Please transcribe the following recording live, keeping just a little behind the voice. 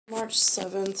March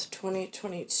 7th,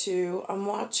 2022. I'm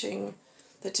watching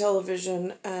the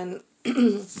television and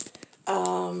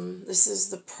this is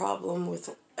the problem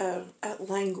with at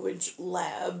Language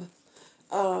Lab.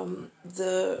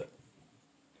 The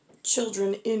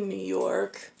children in New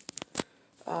York,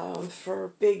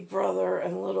 for big brother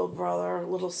and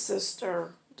little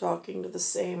sister talking to the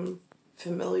same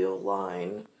familial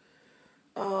line.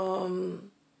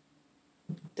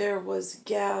 There was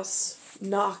gas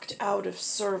knocked out of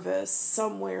service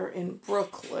somewhere in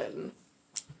Brooklyn.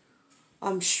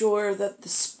 I'm sure that the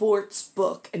sports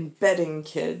book and betting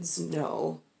kids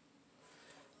know.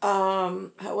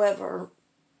 However,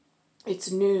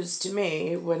 it's news to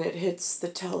me when it hits the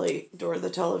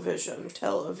television.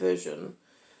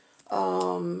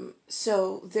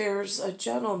 So there's a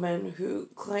gentleman who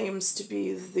claims to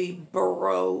be the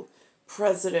borough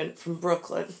president from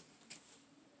Brooklyn.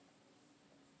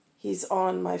 He's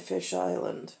on my fish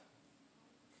island.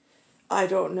 I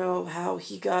don't know how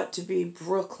he got to be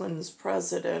Brooklyn's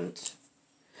president,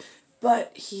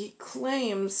 but he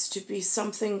claims to be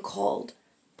something called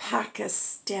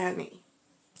Pakistani.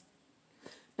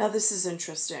 Now this is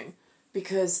interesting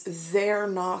because they're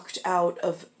knocked out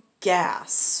of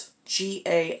gas,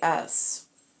 G-A-S.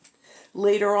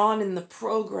 Later on in the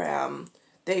program,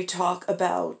 they talk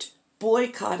about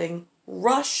boycotting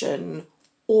Russian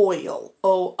oil,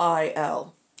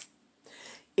 O-I-L.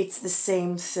 It's the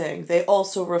same thing. They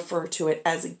also refer to it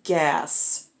as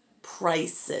gas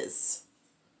prices.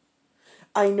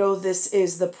 I know this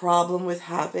is the problem with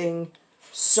having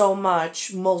so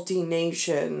much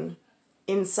multi-nation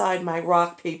inside my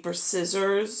rock, paper,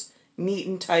 scissors, neat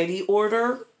and tidy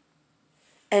order,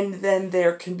 and then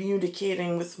they're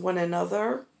communicating with one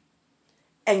another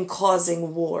and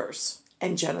causing wars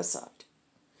and genocide.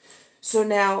 So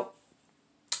now,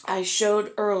 I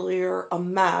showed earlier a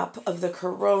map of the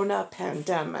corona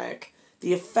pandemic,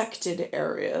 the affected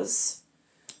areas,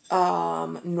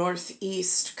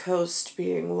 northeast coast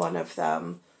being one of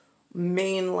them,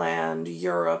 mainland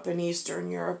Europe and Eastern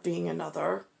Europe being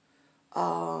another,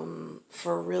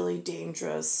 for really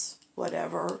dangerous,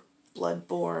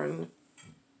 bloodborne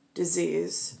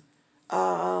disease.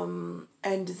 And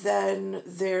then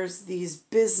there's these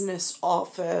business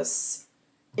office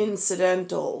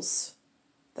incidentals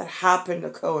that happened to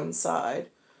coincide.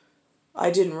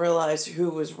 I didn't realize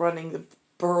who was running the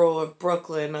borough of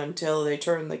Brooklyn until they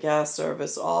turned the gas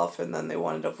service off and then they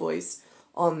wanted a voice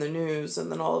on the news,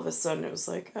 and then all of a sudden it was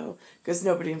like, oh, because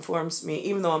nobody informs me.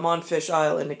 Even though I'm on Fish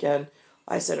Island again,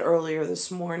 I said earlier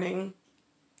this morning,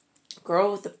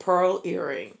 girl with the pearl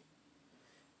earring,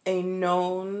 a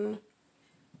known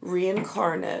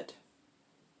reincarnate,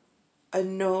 a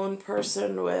known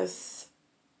person with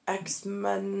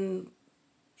X-Men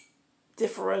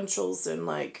differentials and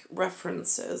like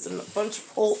references and a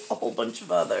whole bunch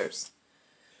of others.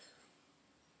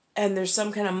 And there's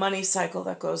some kind of money cycle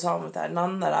that goes on with that.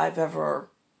 None that I've ever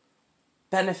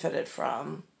benefited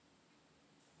from.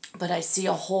 But I see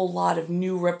a whole lot of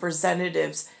new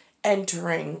representatives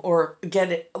entering or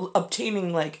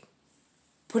obtaining, like,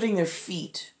 putting their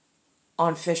feet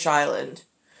on Fish Island.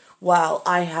 While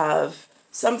I have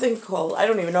something called, I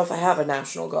don't even know if I have a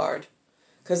National Guard.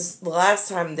 Because the last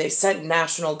time they sent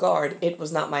National Guard, it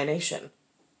was not my nation.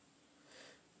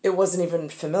 It wasn't even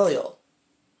familial.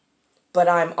 But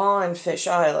I'm on Fish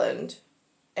Island,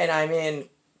 and I'm in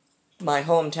my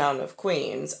hometown of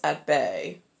Queens at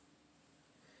Bay.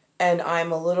 And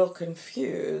I'm a little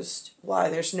confused why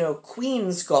there's no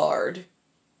Queens Guard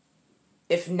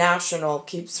if National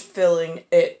keeps filling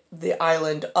the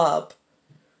island up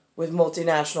with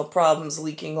multinational problems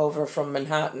leaking over from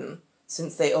Manhattan,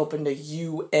 since they opened a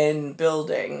UN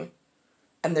building,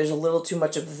 and there's a little too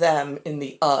much of them in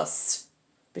the us,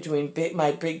 between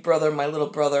my big brother, my little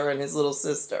brother, and his little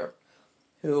sister,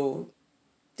 who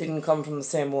didn't come from the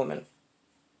same woman.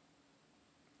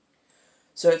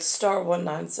 So it's star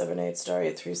 1978, star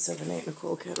 8378,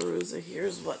 Nicole Cattaruzza.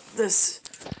 Here's what this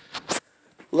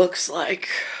looks like.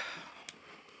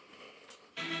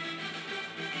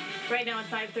 Right now at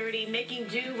 5:30, making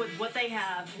do with what they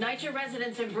have. NYCHA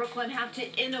residents in Brooklyn have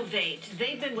to innovate.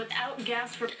 They've been without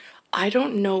gas for... I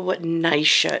don't know what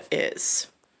NYSHA is.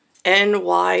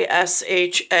 N-Y-S-H-A.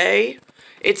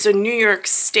 It's a New York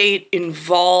State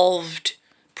involved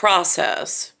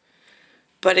process.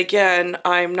 But again,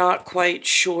 I'm not quite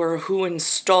sure who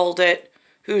installed it,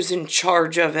 who's in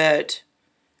charge of it,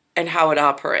 and how it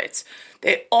operates.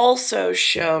 They also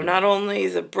show not only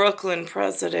the Brooklyn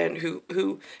president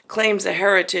who claims a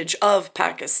heritage of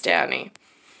Pakistani,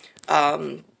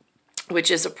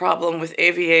 which is a problem with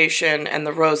aviation and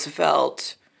the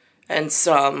Roosevelt and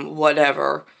some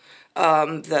whatever.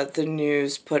 that the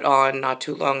news put on not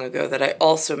too long ago that I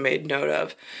also made note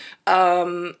of.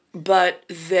 But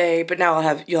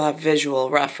now you'll have visual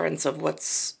reference of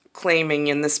what's claiming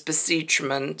in this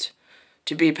beseechment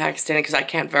to be Pakistani, because I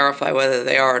can't verify whether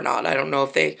they are or not. I don't know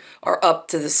if they are up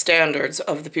to the standards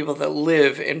of the people that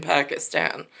live in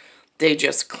Pakistan. They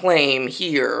just claim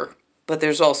here, but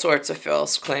there's all sorts of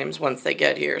false claims once they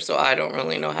get here, so I don't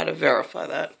really know how to verify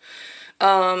that.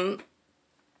 And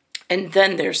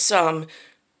then there's some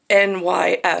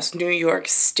NYS, New York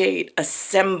State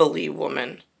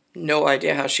Assemblywoman. No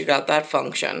idea how she got that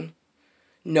function.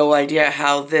 No idea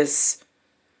how this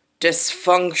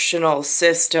dysfunctional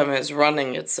system is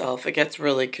running itself. It gets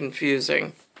really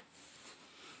confusing.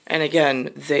 And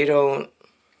again, they've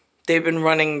been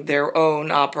running their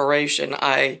own operation.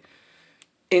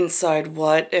 Inside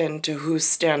what and to whose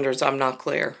standards, I'm not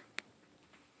clear.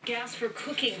 Gas for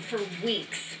cooking for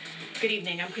weeks. Good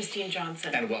evening, I'm Christine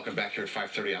Johnson. And welcome back here at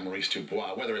 5:30. I'm Maurice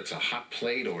Dubois. Whether it's a hot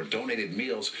plate or donated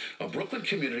meals, a Brooklyn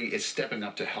community is stepping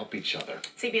up to help each other.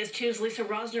 CBS 2's Lisa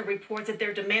Rosner reports that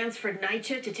their demands for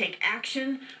NYCHA to take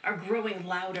action are growing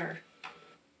louder.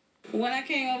 When I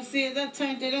came upstairs, I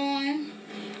turned it on.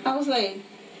 I was like,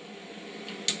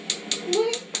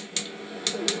 what?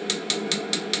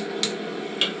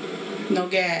 No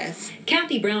gas.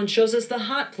 Kathy Brown shows us the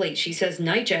hot plate she says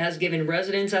NYCHA has given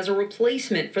residents as a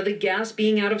replacement for the gas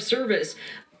being out of service.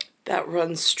 That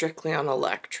runs strictly on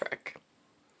electric.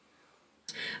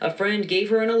 A friend gave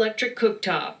her an electric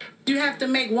cooktop. You have to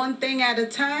make one thing at a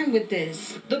time with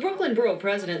this. The Brooklyn Borough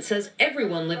president says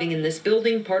everyone living in this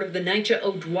building, part of the NYCHA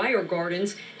O'Dwyer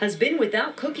Gardens, has been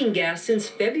without cooking gas since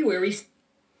February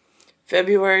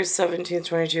 17th,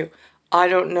 22. I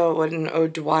don't know what an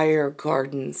O'Dwyer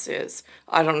Gardens is.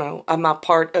 I don't know. I'm not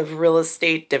part of real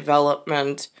estate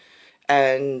development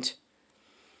and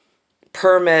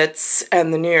permits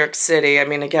and the New York City. I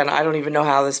mean, again, I don't even know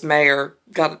how this mayor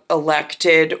got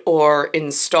elected or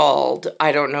installed.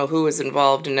 I don't know who was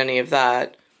involved in any of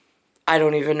that. I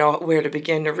don't even know where to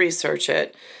begin to research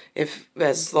it.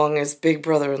 As long as Big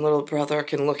Brother and Little Brother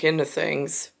can look into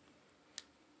things.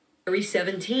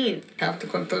 17th. Have to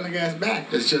come turn the gas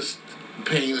back. It's just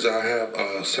pains. I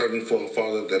have serving for a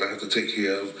father that I have to take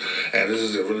care of, and this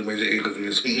is a really major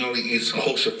inconvenience. He only eats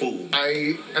kosher food.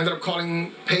 I ended up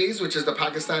calling PAYS, which is the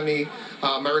Pakistani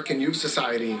American Youth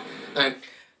Society, and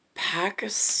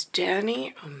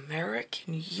Pakistani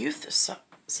American Youth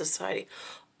Society.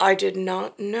 I did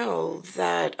not know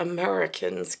that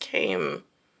Americans came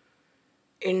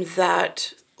in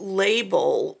that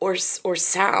label or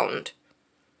sound.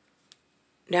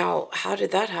 Now, how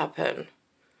did that happen?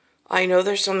 I know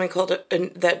there's something called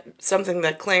something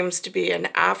that claims to be an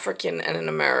African and an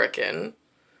American.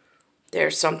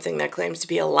 There's something that claims to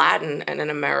be a Latin and an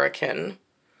American.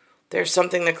 There's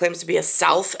something that claims to be a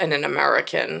South and an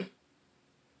American.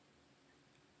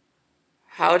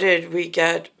 How did we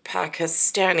get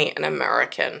Pakistani and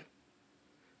American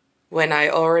when I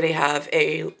already have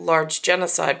a large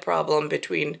genocide problem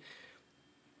between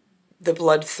the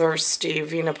bloodthirsty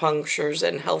venipunctures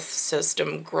and health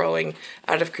system growing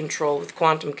out of control with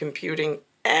quantum computing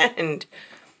and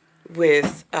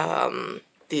with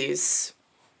these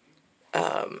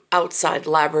outside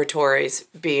laboratories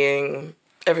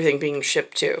everything being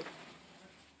shipped to,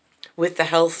 with the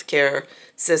healthcare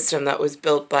system that was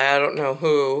built by I don't know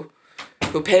who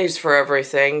pays for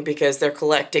everything because they're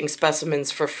collecting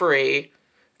specimens for free,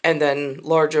 and then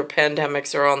larger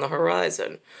pandemics are on the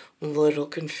horizon. A little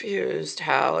confused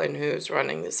how and who's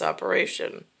running this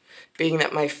operation. Being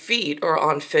that my feet are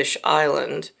on Fish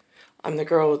Island, I'm the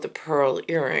girl with the pearl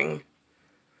earring.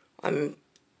 I'm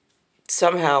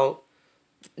somehow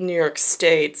New York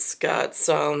State's got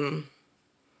some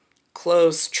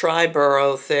close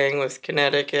tri-borough thing with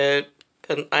Connecticut.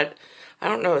 I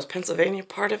don't know, is Pennsylvania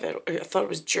part of it? I thought it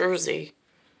was Jersey.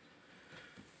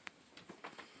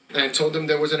 I told them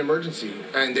there was an emergency,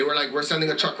 and they were like, we're sending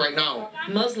a truck right now.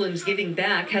 Muslims Giving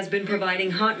Back has been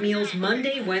providing hot meals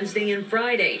Monday, Wednesday, and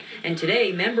Friday. And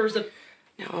today, members of...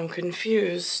 Now I'm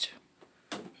confused.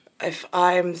 If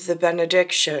I'm the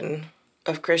benediction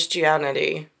of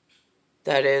Christianity,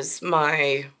 that is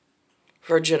my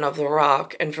Virgin of the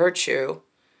Rock and virtue,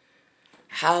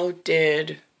 how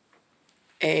did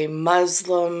a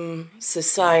Muslim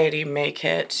society make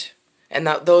it? And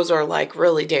those are like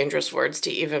really dangerous words to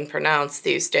even pronounce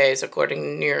these days, according to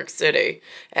New York City.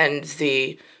 And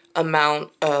the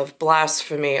amount of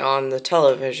blasphemy on the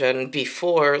television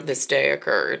before this day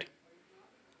occurred.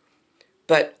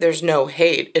 But there's no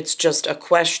hate. It's just a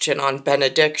question on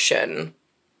benediction.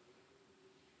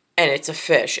 And it's a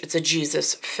fish. It's a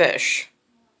Jesus fish.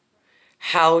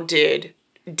 How did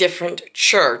different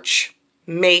church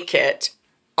make it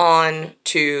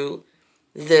onto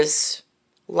this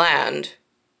land.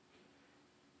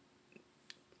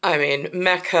 I mean,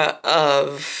 Mecca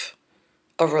of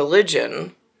a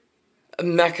religion, a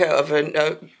Mecca of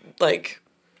a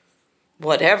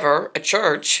whatever, a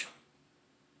church.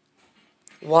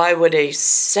 Why would a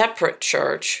separate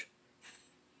church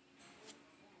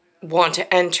want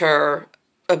to enter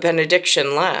a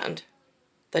benediction land?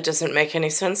 That doesn't make any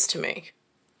sense to me.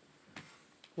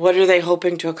 What are they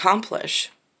hoping to accomplish?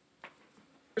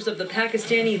 Members of the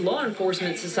Pakistani Law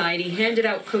Enforcement Society handed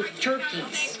out cooked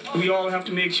turkeys. We all have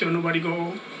to make sure nobody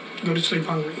go to sleep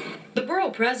hungry. The borough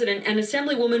president and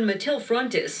Assemblywoman Matil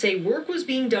Frontis say work was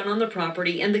being done on the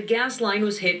property and the gas line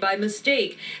was hit by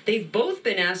mistake. They've both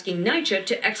been asking NYCHA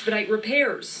to expedite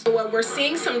repairs. What we're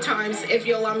seeing sometimes, if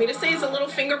you allow me to say, is a little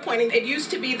finger pointing. It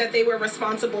used to be that they were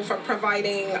responsible for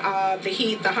providing the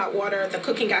heat, the hot water, the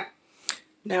cooking gas.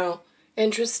 Now,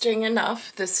 interesting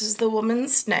enough, this is the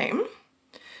woman's name.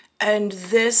 And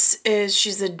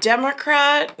she's a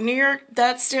Democrat. New York,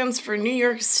 that stands for New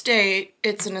York State.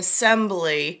 It's an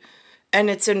assembly,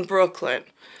 and it's in Brooklyn.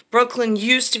 Brooklyn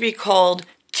used to be called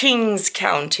Kings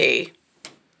County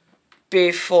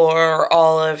before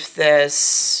all of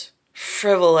this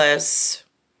frivolous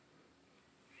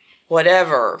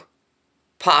whatever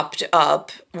popped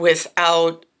up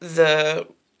without the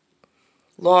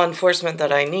law enforcement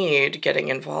that I need getting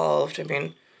involved. I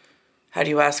mean, how do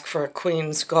you ask for a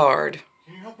Queen's Guard?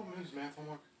 Can you help him with his math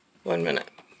homework? 1 minute.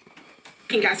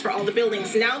 Gas for all the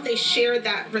buildings. Now they share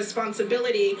that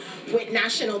responsibility with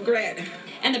National Grid.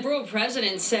 And the borough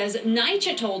president says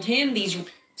NYCHA told him these...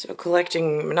 So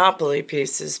collecting Monopoly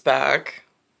pieces back,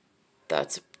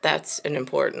 that's an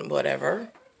important whatever.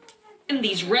 And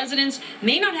these residents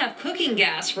may not have cooking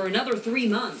gas for another 3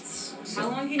 months. How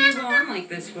long can you go on like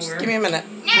this for? Just give me a minute.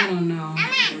 I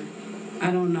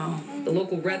don't know. The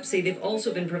local reps say they've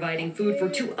also been providing food for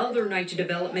 2 other NYCHA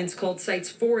developments called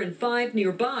Sites 4 and 5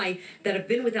 nearby that have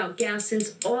been without gas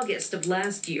since August of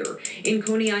last year. In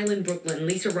Coney Island, Brooklyn,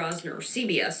 Lisa Rosner,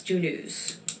 CBS 2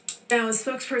 News. Now, a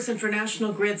spokesperson for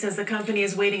National Grid says the company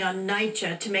is waiting on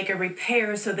NYCHA to make a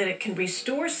repair so that it can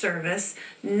restore service.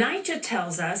 NYCHA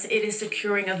tells us it is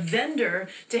securing a vendor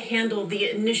to handle the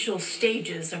initial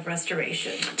stages of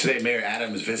restoration. Today, Mayor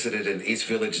Adams visited an East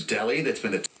Village deli that's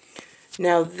been...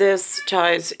 Now, this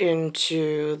ties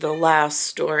into the last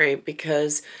story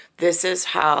because this is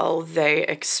how they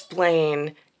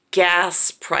explain gas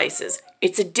prices.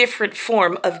 It's a different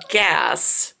form of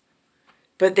gas,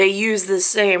 but they use the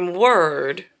same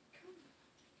word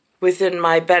within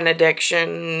my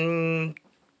benediction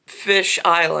Fish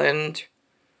Island.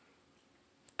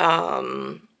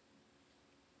 But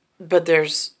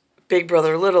there's Big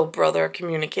Brother, Little Brother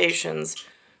communications,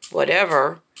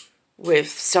 whatever, with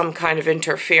some kind of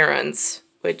interference,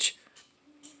 which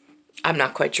I'm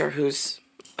not quite sure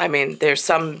there's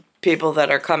some people that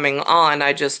are coming on,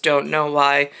 I just don't know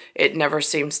why it never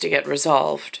seems to get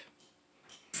resolved.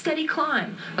 Steady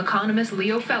climb. Economist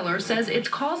Leo Feller says it's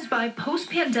caused by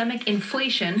post-pandemic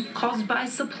inflation, caused by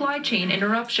supply chain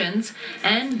interruptions,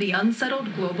 and the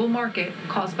unsettled global market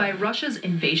caused by Russia's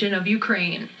invasion of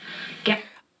Ukraine.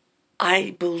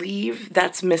 I believe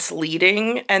that's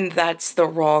misleading, and that's the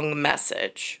wrong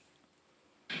message.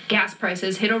 Gas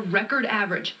prices hit a record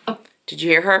average. Did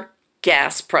you hear her?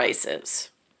 Gas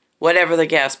prices. Whatever the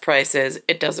gas price is,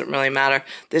 it doesn't really matter.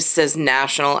 This says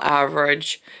national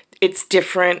average. It's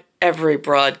different every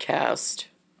broadcast.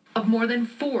 Of more than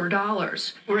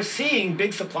 $4. We're seeing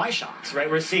big supply shocks, right?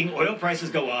 We're seeing oil prices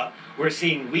go up. We're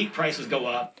seeing wheat prices go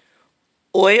up.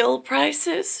 Oil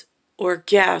prices or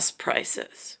gas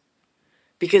prices?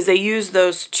 Because they use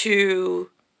those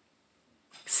two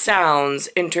sounds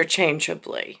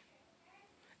interchangeably.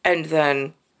 And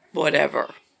then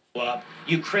whatever.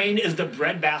 Ukraine is the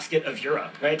breadbasket of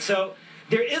Europe, right? So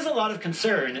there is a lot of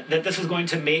concern that this is going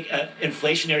to make an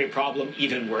inflationary problem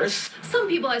even worse. Some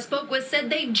people I spoke with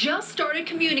said they just started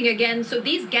commuting again, so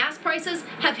these gas prices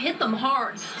have hit them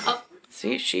hard.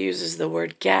 See, she uses the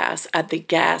word gas at the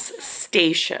gas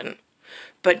station.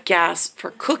 But gas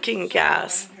for cooking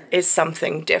gas is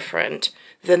something different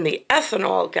than the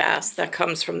ethanol gas that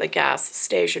comes from the gas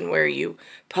station where you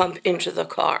pump into the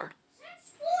car.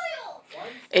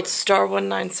 It's star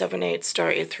 1978, star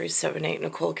 8378,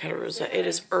 Nicole, Cattaruzza. It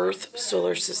is Earth,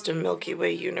 Solar System, Milky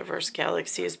Way, Universe,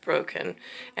 Galaxy is broken.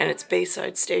 And it's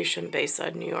Bayside Station,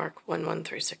 Bayside, New York,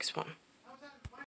 11361.